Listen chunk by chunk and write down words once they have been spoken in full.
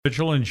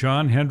Mitchell and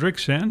John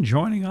Hendricks, and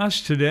joining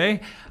us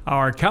today,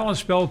 our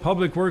Kalispell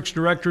Public Works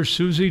Director,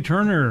 Susie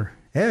Turner.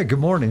 Hey, good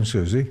morning,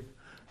 Susie.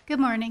 Good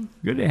morning.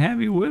 Good to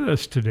have you with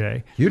us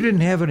today. You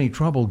didn't have any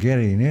trouble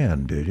getting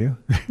in, did you?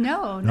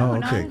 No,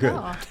 okay,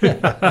 not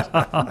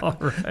at all. All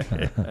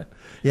right.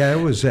 Yeah,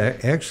 it was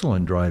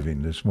excellent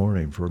driving this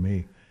morning for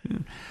me.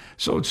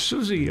 So,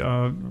 Susie,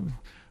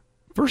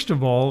 first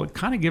of all,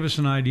 kind of give us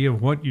an idea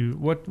of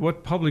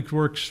what Public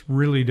Works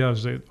really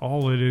does,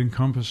 all it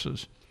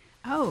encompasses.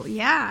 Oh,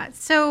 yeah.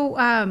 So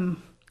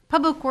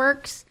Public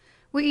Works,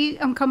 we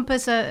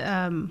encompass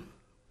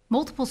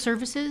multiple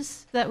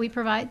services that we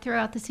provide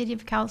throughout the city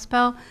of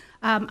Kalispell.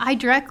 I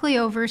directly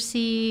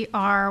oversee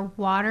our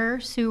water,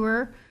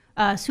 sewer.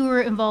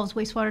 Sewer involves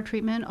wastewater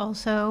treatment,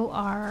 also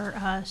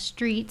our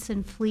streets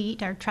and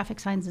fleet, our traffic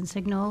signs and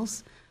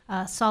signals,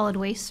 solid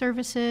waste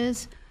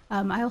services.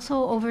 I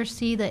also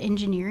oversee the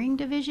engineering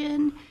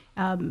division,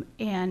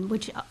 and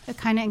which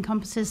kind of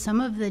encompasses some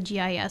of the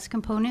GIS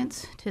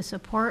components to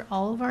support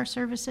all of our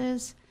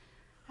services.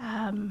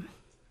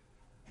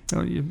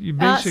 So you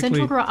basically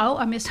Central Garage. Oh,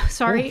 I missed.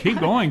 Sorry.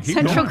 Keep going.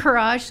 Central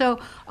Garage. So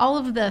all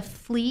of the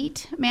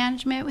fleet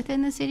management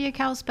within the city of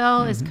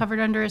Kalispell is covered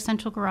under a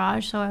Central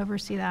Garage. So I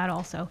oversee that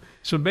also.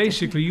 So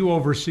basically, you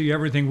oversee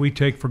everything we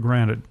take for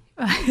granted.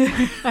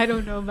 I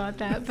don't know about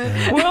that, but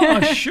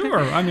Well,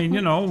 sure. I mean,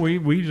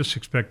 we just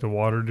expect the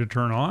water to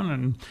turn on,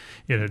 and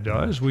it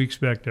does. We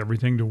expect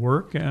everything to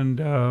work, and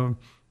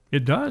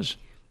it does.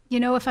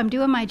 if I'm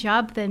doing my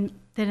job, then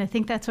I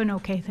think that's an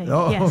okay thing.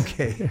 Oh, yes.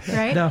 okay.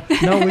 Right?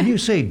 Now, when you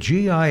say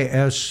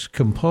GIS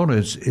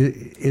components,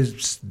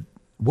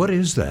 what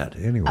is that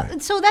anyway?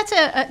 So that's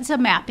it's a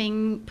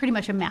mapping, pretty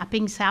much a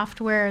mapping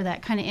software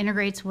that kind of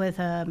integrates with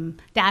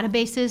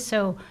databases.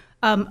 So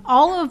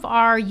all of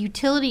our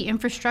utility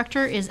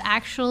infrastructure is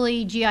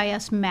actually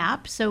GIS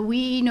mapped. So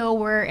we know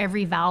where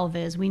every valve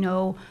is. We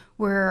know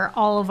where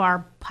all of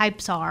our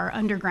pipes are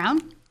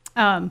underground.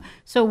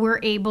 So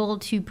we're able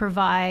to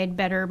provide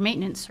better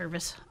maintenance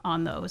service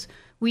on those.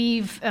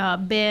 We've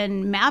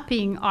been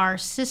mapping our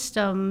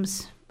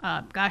systems,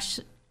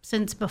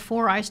 since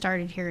before I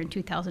started here in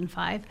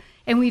 2005,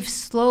 and we've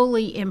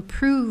slowly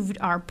improved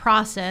our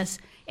process.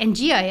 And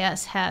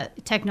GIS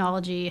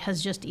technology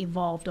has just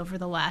evolved over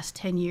the last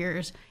 10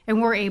 years,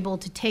 and we're able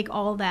to take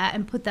all that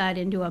and put that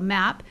into a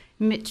map,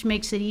 which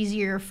makes it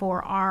easier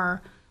for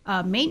our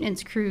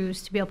maintenance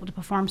crews to be able to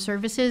perform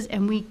services,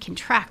 and we can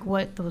track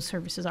what those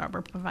services are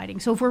we're providing.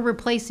 So if we're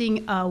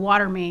replacing a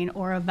water main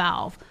or a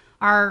valve,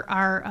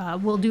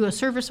 we'll do a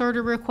service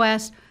order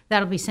request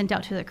that'll be sent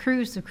out to the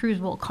crews. The crews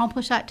will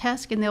accomplish that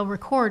task, and they'll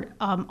record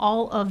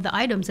all of the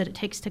items that it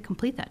takes to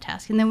complete that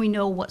task, and then we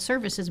know what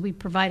services we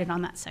provided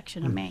on that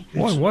section of main.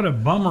 Boy, what a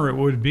bummer it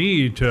would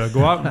be to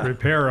go out and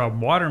repair a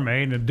water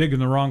main and dig in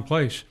the wrong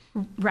place.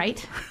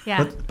 Right?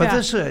 Yeah. But Yeah.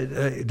 this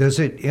does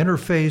it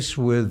interface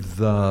with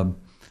the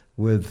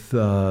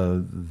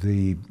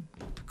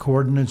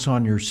coordinates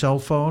on your cell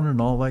phone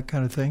and all that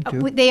kind of thing too?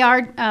 They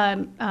are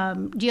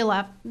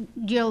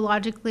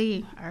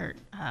geologically, or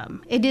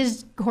it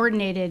is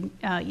coordinated.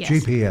 Yes.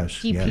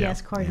 GPS.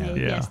 GPS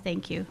coordinated. Yeah. Yes.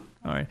 Thank you.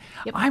 All right.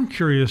 Yep. I'm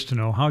curious to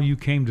know how you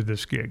came to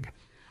this gig.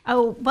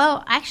 Oh,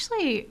 well,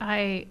 actually,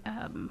 I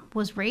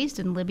was raised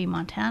in Libby,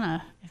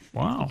 Montana, if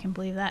Wow. you can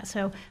believe that.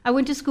 So I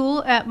went to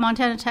school at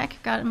Montana Tech,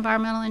 got an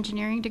environmental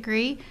engineering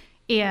degree,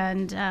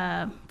 and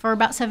for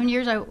about 7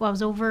 years, I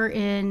was over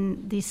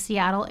in the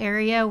Seattle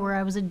area where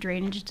I was a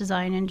drainage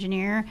design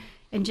engineer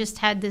and just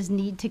had this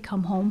need to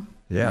come home.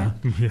 Yeah.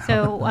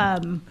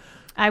 So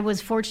I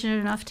was fortunate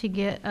enough to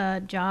get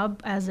a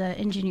job as an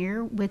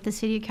engineer with the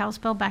city of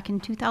Kalispell back in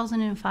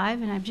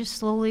 2005, and I've just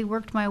slowly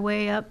worked my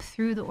way up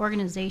through the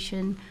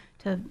organization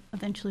to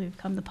eventually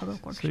become the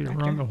public works So you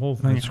director. run the whole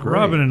thing. That's great.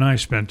 Robin and I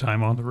spent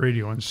time on the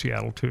radio in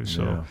Seattle, too,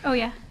 so Yeah. Oh,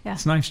 yeah.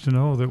 it's nice to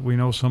know that we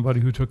know somebody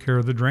who took care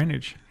of the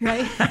drainage.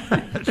 Right.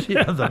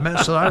 Yeah, the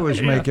mess that I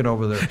was making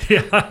over there.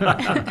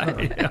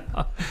 Yeah.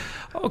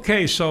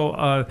 Okay,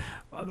 so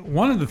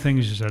one of the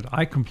things that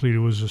I completed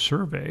was a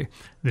survey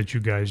that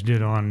you guys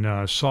did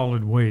on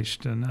solid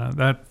waste. And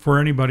that, for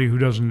anybody who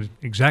doesn't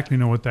exactly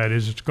know what that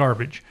is, it's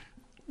garbage.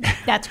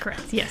 That's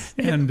correct, yes.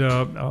 And,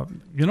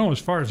 as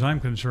far as I'm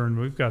concerned,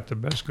 we've got the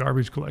best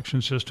garbage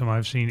collection system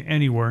I've seen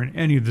anywhere in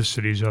any of the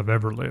cities I've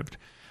ever lived.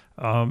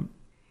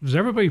 Is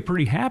everybody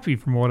pretty happy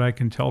from what I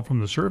can tell from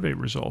the survey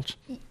results?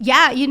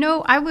 Yeah,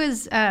 I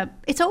was,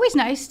 it's always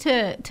nice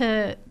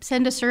to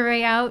send a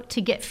survey out to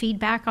get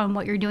feedback on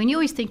what you're doing. You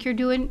always think you're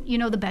doing,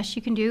 the best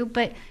you can do,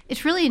 but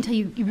it's really until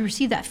you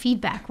receive that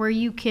feedback where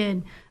you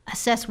can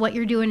assess what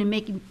you're doing and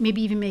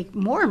maybe even make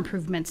more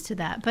improvements to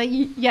that. But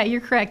you're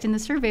correct. In the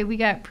survey, we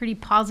got pretty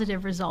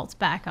positive results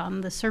back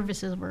on the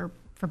services we're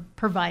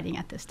providing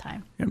at this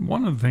time. And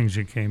one of the things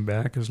that came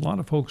back is a lot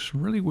of folks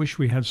really wish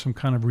we had some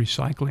kind of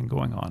recycling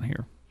going on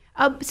here.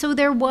 So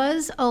there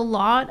was a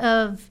lot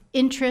of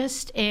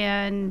interest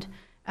and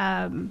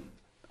in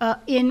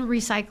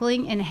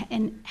recycling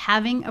and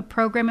having a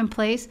program in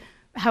place.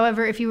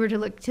 However, if you were to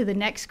look to the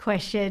next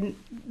question,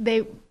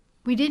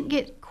 we didn't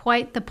get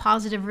quite the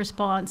positive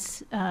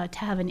response to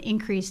have an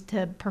increase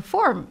to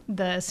perform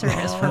the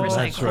service for recycling.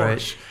 That's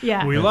right.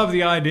 Yeah. We love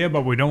the idea,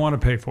 but we don't want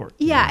to pay for it.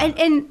 Yeah,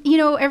 and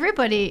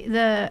everybody,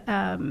 the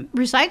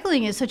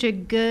recycling is such a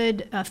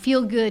good,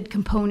 feel-good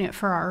component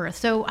for our Earth.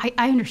 So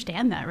I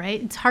understand that, right?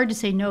 It's hard to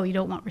say, no, you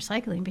don't want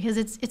recycling, because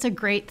it's a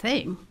great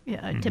thing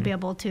to be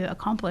able to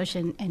accomplish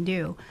and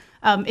do.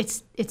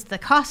 It's the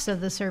cost of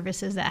the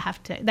services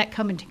that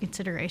come into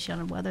consideration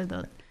of whether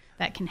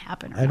that can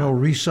happen or I know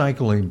not.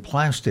 recycling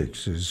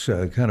plastics is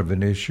kind of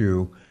an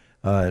issue,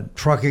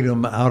 trucking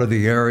them out of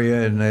the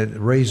area, and it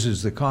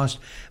raises the cost.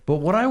 But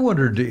what I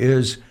wondered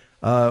is,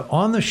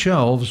 on the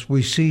shelves,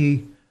 we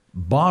see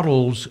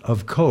bottles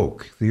of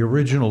Coke, the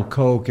original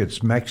Coke.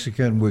 It's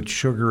Mexican with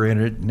sugar in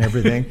it and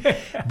everything.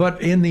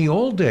 But in the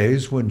old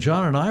days, when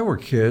John and I were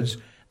kids,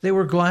 they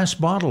were glass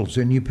bottles,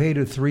 and you paid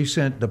a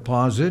 3-cent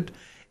deposit.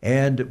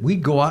 And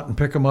we'd go out and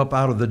pick them up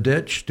out of the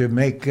ditch to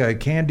make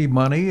candy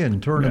money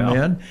and turn them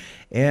in.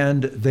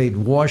 And they'd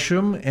wash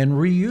them and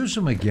reuse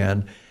them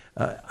again.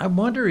 I'm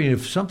wondering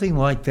if something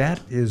like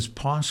that is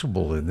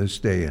possible in this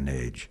day and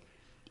age.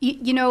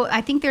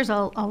 I think there's a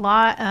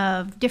lot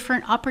of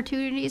different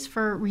opportunities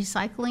for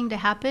recycling to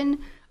happen.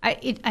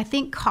 I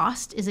think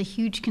cost is a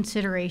huge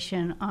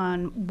consideration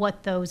on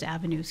what those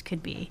avenues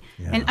could be.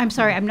 Yeah. And I'm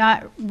sorry, I'm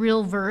not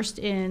real versed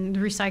in the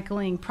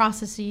recycling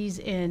processes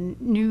and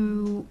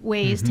new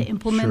ways to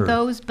implement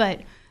those,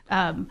 but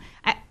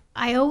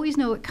I always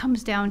know it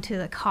comes down to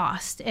the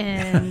cost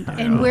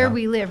and where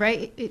we live,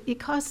 right? It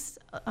costs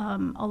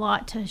a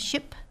lot to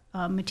ship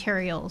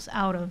materials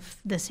out of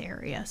this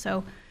area.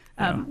 So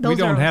we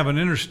don't have an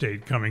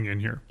interstate coming in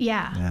here.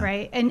 Yeah.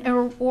 Right. And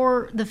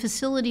or the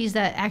facilities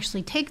that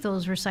actually take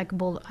those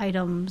recyclable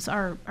items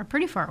are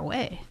pretty far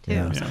away too.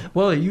 Yeah. So.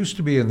 Well, it used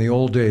to be in the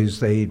old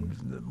days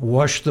they'd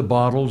wash the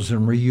bottles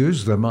and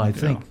reuse them, I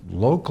think,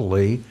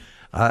 locally.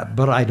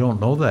 But I don't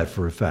know that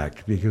for a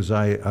fact because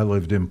I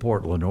lived in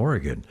Portland,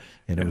 Oregon,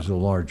 and it was a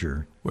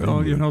larger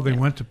venue. They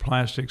went to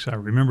plastics. I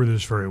remember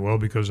this very well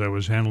because I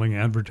was handling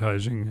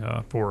advertising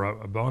for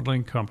a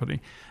bottling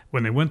company.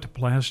 When they went to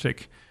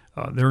plastic,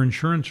 their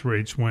insurance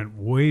rates went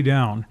way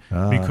down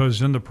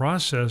because in the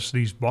process,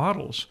 these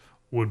bottles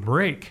would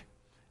break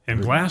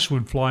and glass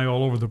would fly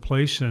all over the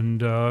place,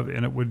 and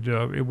it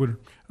would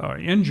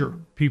injure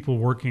people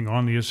working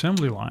on the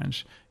assembly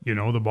lines,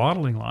 the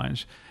bottling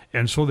lines.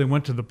 And so they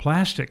went to the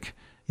plastic.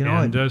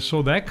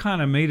 So that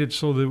kind of made it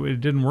so that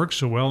it didn't work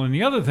so well. And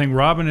the other thing,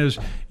 Robin, is,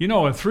 a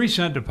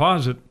 3-cent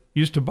deposit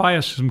used to buy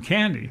us some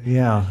candy.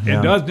 Yeah.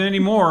 It doesn't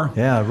anymore.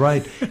 Yeah,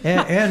 right.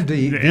 And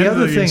the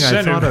other thing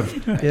I thought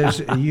of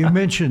is you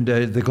mentioned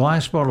the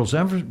glass bottles.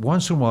 Every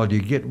once in a while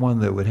you get one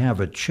that would have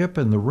a chip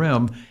in the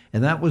rim,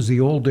 and that was the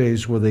old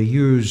days where they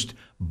used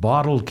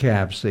bottle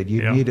caps that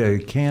you need a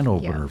can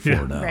opener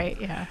for now.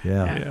 Right,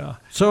 yeah.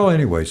 So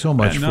anyway, so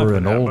much for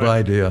an old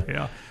idea.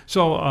 Yeah.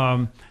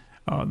 So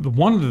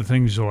one of the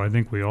things, though, I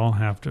think we all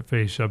have to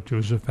face up to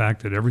is the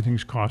fact that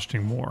everything's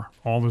costing more.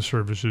 All the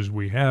services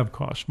we have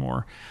cost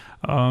more.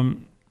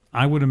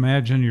 I would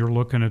imagine you're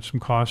looking at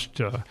some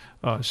cost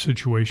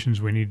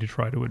situations we need to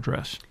try to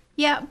address.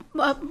 Yeah,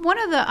 one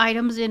of the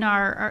items in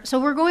so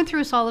we're going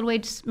through a solid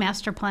waste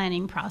master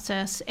planning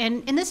process,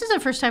 and this is the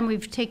first time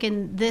we've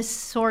taken this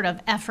sort of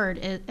effort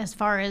as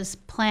far as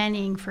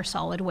planning for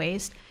solid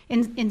waste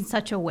in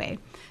such a way.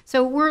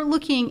 So we're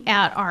looking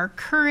at our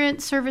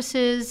current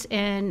services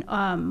and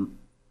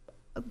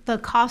the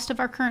cost of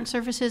our current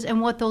services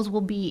and what those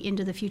will be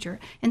into the future.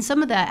 And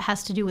some of that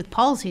has to do with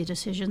policy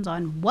decisions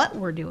on what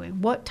we're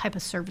doing, what type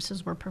of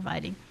services we're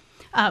providing.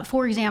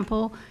 For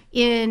example,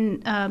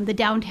 in the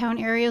downtown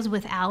areas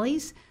with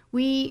alleys,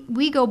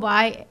 we go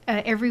by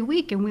every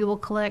week and we will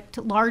collect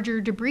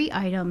larger debris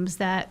items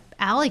that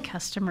alley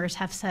customers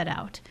have set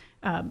out.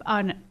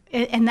 And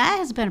that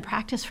has been a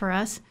practice for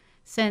us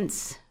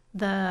since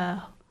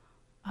the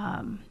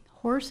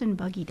horse and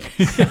buggy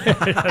days.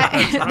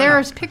 There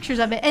are pictures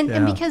of it,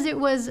 and because it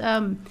was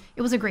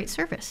a great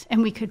service,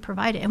 and we could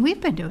provide it,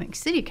 and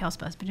City of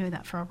Kalispell has been doing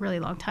that for a really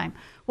long time.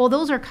 Well,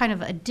 those are kind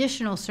of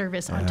additional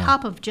service on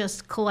top of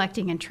just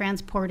collecting and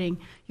transporting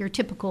your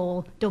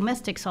typical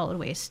domestic solid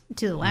waste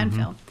to the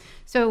landfill.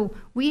 So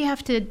we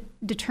have to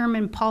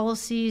determine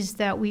policies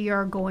that we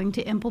are going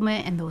to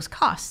implement and those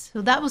costs.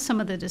 So that was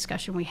some of the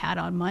discussion we had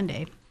on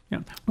Monday. Yeah.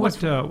 What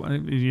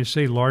you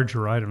say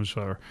larger items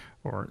are,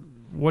 or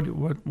what?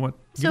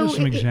 Give us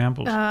some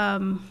examples.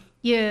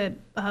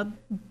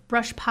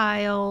 Brush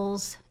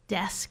piles,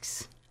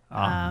 desks.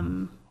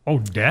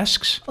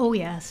 Desks? Oh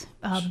yes,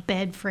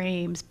 bed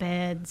frames,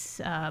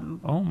 beds.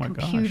 Oh my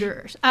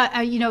computers.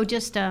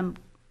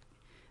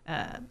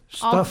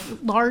 Stuff. All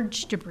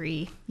large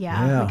debris. We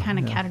kind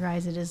of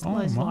categorize it as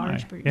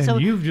large debris. And so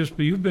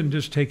you've been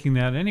just taking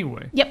that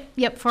anyway.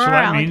 Yep. For so our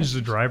that means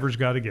the driver's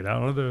got to get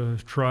out of the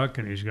truck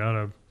and he's got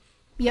to.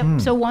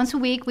 Yep. So once a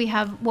week we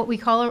have what we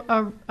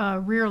call a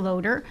rear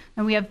loader,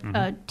 and we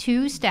have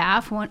 2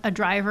 staff, a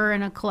driver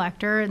and a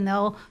collector, and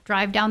they'll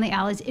drive down the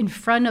alleys in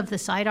front of the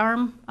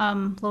sidearm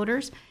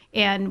loaders,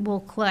 and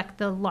we'll collect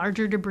the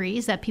larger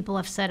debris that people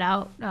have set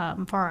out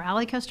for our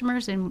alley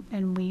customers,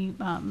 and we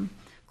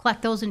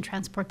collect those and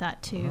transport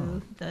that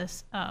to the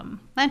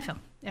landfill.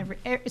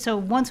 So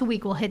once a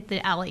week we'll hit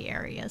the alley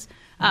areas.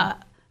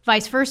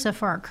 Vice versa,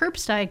 for our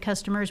curbside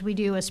customers, we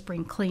do a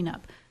spring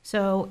cleanup.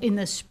 So in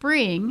the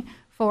spring,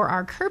 for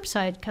our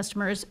curbside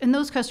customers, and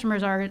those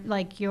customers are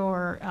like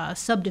your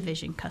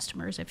subdivision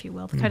customers, if you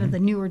will, kind of the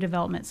newer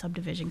development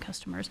subdivision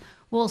customers.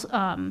 We'll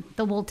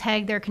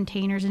tag their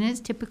containers, and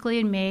it's typically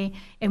in May,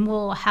 and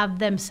we'll have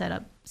them set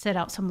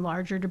out some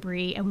larger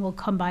debris, and we'll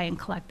come by and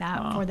collect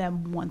that for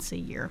them once a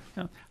year.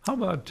 Yeah. How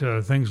about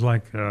things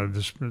like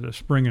the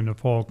spring and the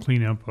fall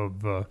cleanup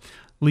of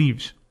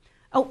leaves?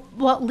 Oh,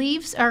 well,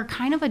 leaves are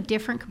kind of a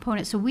different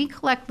component. So we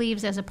collect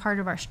leaves as a part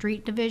of our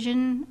street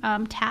division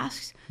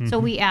tasks. So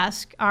we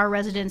ask our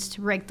residents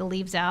to rake the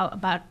leaves out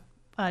about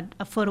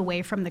a foot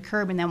away from the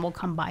curb, and then we'll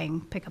come by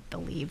and pick up the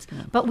leaves.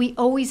 Yeah. But we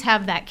always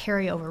have that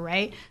carryover,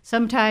 right?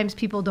 Sometimes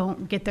people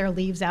don't get their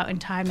leaves out in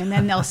time, and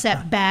then they'll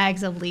set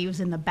bags of leaves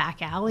in the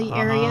back alley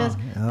areas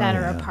that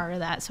are a part of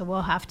that. So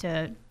we'll have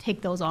to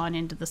take those on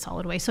into the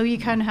solid waste. So you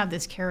kind of have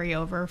this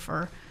carryover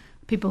for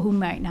people who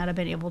might not have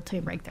been able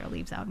to rake their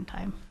leaves out in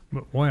time.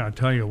 But boy, I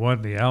tell you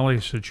what, the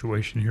alley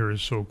situation here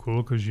is so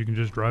cool because you can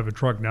just drive a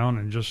truck down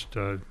and just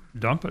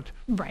dump it.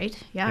 Right.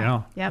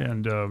 Yeah. Yep.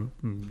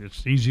 And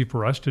it's easy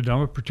for us to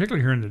dump it,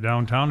 particularly here in the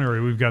downtown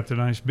area. We've got the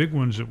nice big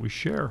ones that we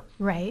share.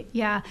 Right.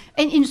 Yeah.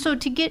 And so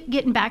to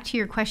getting back to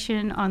your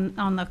question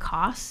on the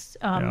costs.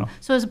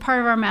 So as a part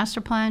of our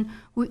master plan,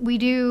 we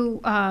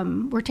do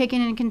we're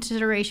taking into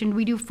consideration,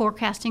 we do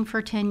forecasting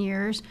for 10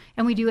 years,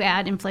 and we do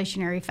add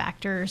inflationary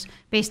factors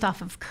based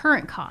off of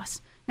current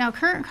costs. Now,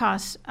 current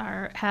costs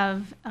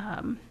have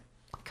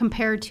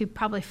compared to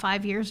probably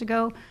 5 years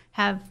ago,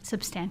 have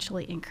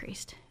substantially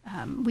increased.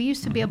 We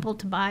used to be able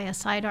to buy a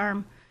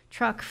sidearm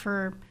truck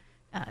for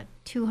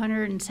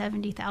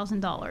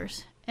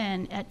 $270,000,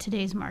 and at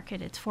today's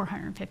market, it's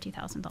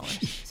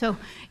 $450,000. So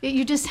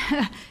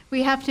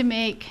we have to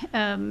make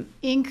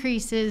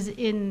increases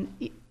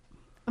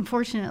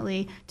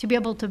unfortunately, to be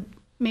able to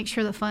make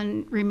sure the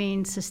fund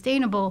remains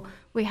sustainable,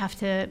 we have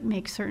to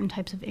make certain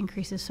types of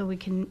increases so we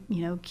can,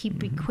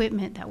 keep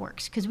equipment that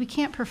works, because we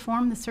can't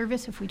perform the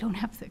service if we don't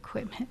have the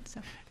equipment. So,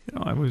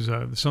 I was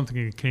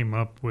something that came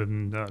up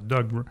when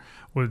Doug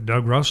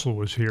Russell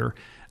was here.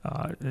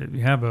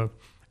 You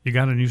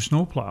got a new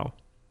snowplow,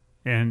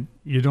 and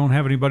you don't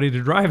have anybody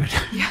to drive it.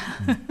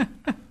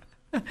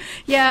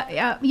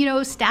 Yeah.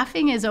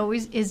 Staffing has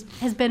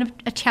been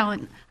a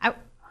challenge.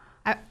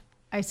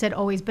 I said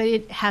always, but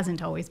it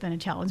hasn't always been a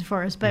challenge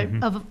for us. But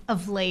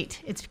of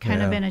late, it's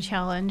kind of been a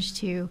challenge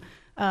to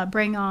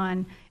bring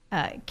on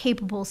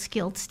capable,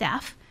 skilled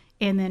staff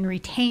and then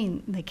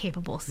retain the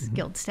capable,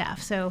 skilled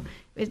staff. So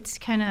it's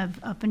kind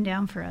of up and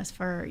down for us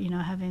for,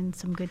 having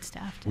some good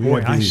staff.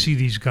 Boy, I see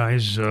these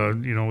guys,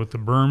 with the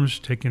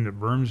berms, taking the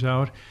berms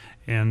out,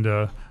 and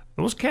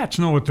those cats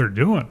know what they're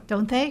doing.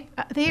 Don't they?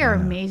 They are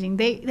amazing.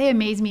 They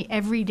amaze me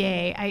every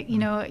day.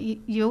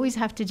 You always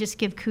have to just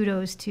give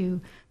kudos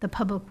to the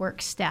public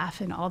works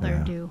staff and all they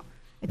do.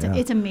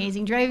 It's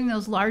amazing driving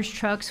those large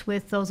trucks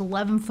with those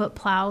 11-foot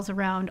plows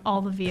around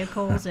all the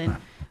vehicles, and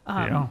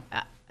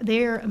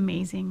they're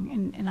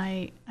amazing. And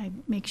I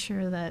make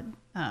sure that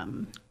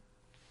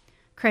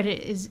credit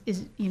is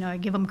I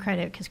give them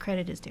credit because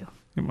credit is due.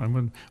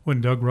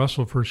 When Doug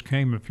Russell first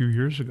came a few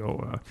years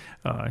ago,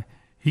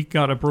 he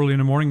got up early in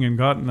the morning and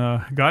got in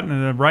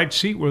the right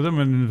seat with him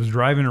and was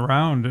driving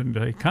around, and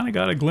he kind of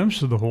got a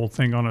glimpse of the whole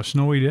thing on a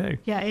snowy day.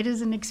 Yeah, it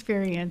is an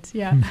experience.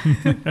 Yeah.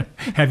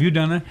 Have you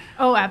done it?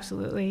 Oh,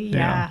 absolutely.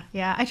 Yeah.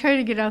 I try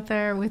to get out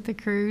there with the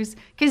crews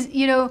because,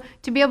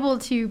 to be able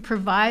to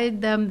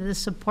provide them the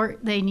support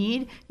they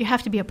need, you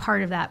have to be a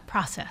part of that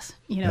process.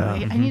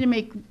 I need to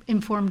make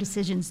informed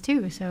decisions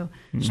too. So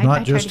it's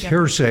not just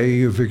hearsay;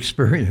 you've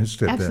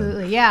experienced it.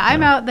 Absolutely, yeah.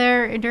 I'm out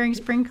there during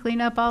spring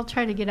cleanup. I'll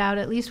try to get out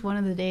at least one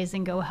of the days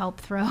and go help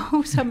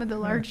throw some of the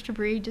large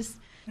debris, just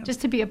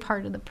to be a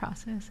part of the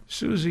process.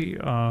 Susie,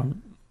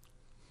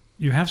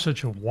 you have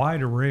such a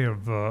wide array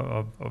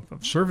of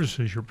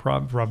services you're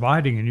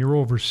providing and you're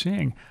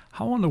overseeing.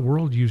 How in the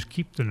world do you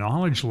keep the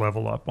knowledge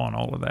level up on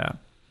all of that?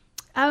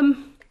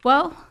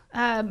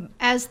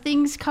 As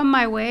things come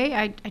my way,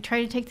 I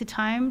try to take the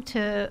time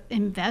to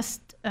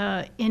invest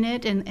in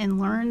it and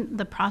learn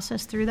the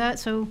process through that.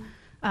 So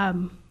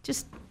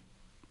just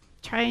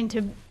trying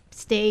to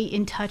stay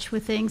in touch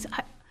with things.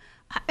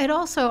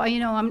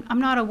 I'm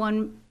not a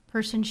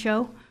one-person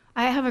show.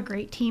 I have a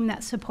great team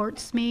that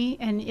supports me,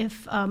 and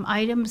if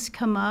items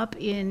come up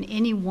in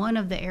any one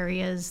of the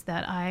areas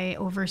that I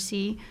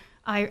oversee,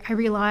 I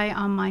rely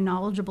on my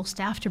knowledgeable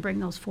staff to bring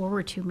those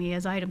forward to me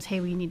as items.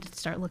 Hey, we need to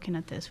start looking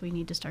at this. We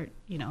need to start,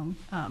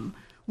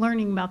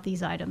 learning about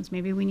these items.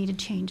 Maybe we need to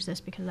change this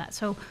because of that.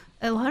 So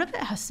a lot of it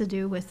has to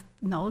do with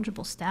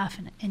knowledgeable staff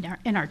and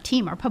our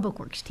team, our public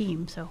works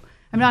team. So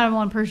I'm not a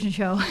one-person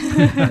show.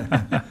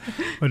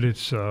 But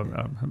it's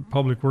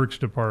Public Works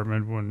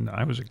Department, when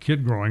I was a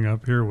kid growing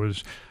up here,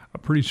 was a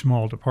pretty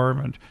small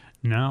department.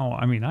 now,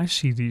 I mean, I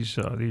see these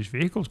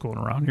vehicles going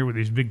around here with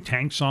these big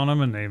tanks on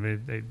them, and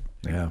they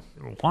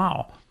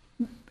wow.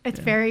 It's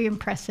very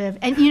impressive.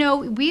 And, you know,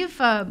 we've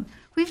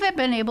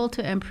been able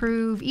to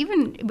improve,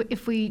 even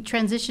if we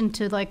transition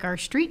to like our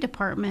street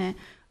department,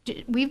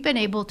 we've been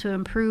able to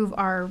improve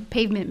our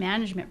pavement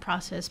management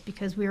process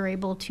because we were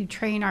able to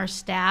train our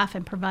staff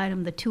and provide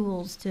them the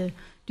tools to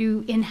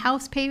do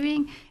in-house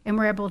paving, and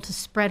we're able to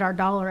spread our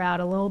dollar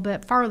out a little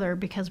bit farther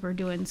because we're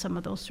doing some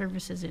of those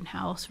services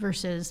in-house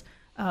versus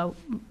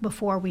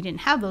before we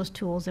didn't have those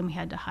tools and we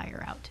had to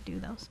hire out to do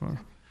those. Well,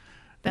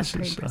 that's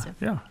pretty impressive.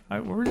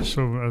 We're just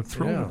so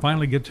thrilled to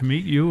finally get to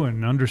meet you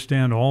and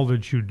understand all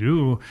that you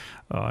do.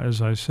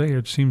 As I say,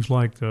 it seems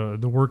like the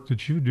work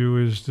that you do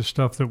is the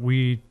stuff that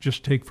we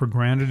just take for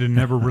granted and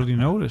never really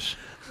notice.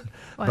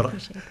 Well, I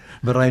appreciate it.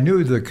 But I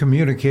knew the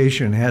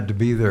communication had to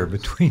be there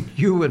between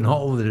you and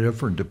all the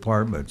different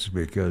departments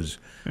because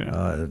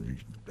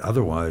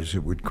otherwise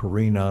it would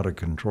careen out of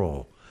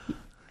control.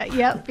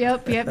 Yep.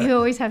 You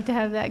always have to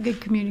have that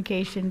good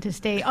communication to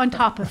stay on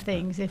top of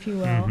things, if you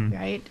will,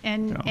 right?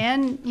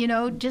 And you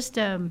know, just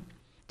to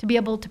be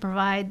able to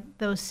provide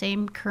those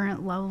same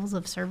current levels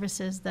of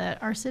services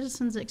that our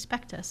citizens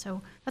expect us.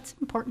 So that's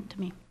important to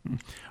me.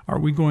 Are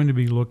we going to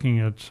be looking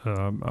at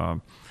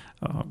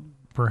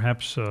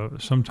perhaps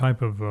some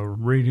type of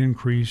rate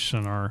increase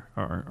in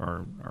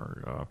our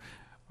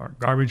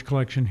garbage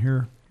collection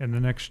here in the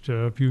next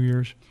few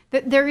years?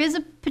 There is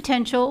a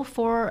potential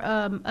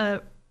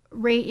for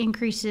rate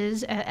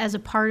increases as a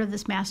part of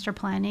this master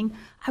planning.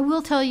 I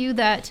will tell you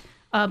that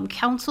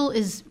council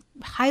is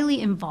highly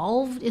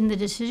involved in the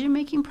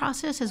decision-making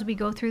process as we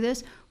go through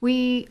this.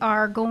 We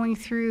are going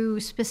through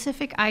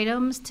specific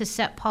items to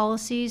set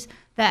policies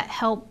that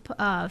help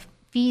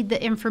feed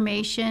the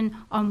information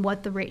on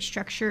what the rate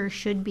structure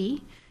should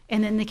be.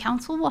 And then the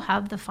council will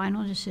have the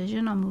final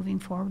decision on moving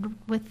forward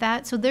with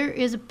that. So there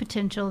is a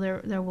potential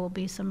there will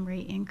be some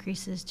rate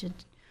increases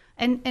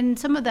and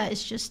some of that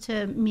is just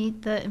to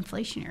meet the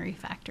inflationary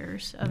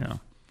factors of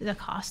the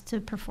cost to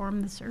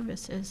perform the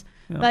services.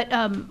 But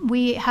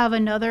we had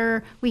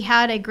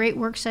a great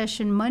work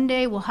session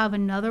Monday. We'll have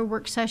another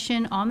work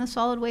session on the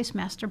solid waste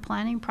master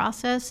planning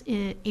process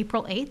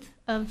April 8th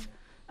of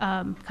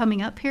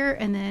coming up here.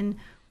 And then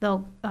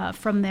they'll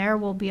from there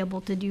we'll be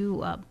able to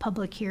do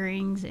public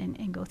hearings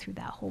and go through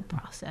that whole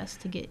process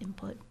to get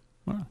input.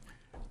 Wow.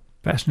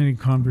 Fascinating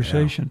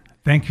conversation.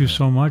 Thank you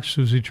so much,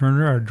 Susie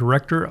Turner, our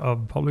Director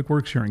of Public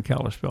Works here in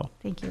Kalispell.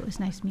 Thank you. It was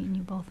nice meeting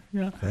you both.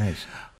 Yeah. Thanks.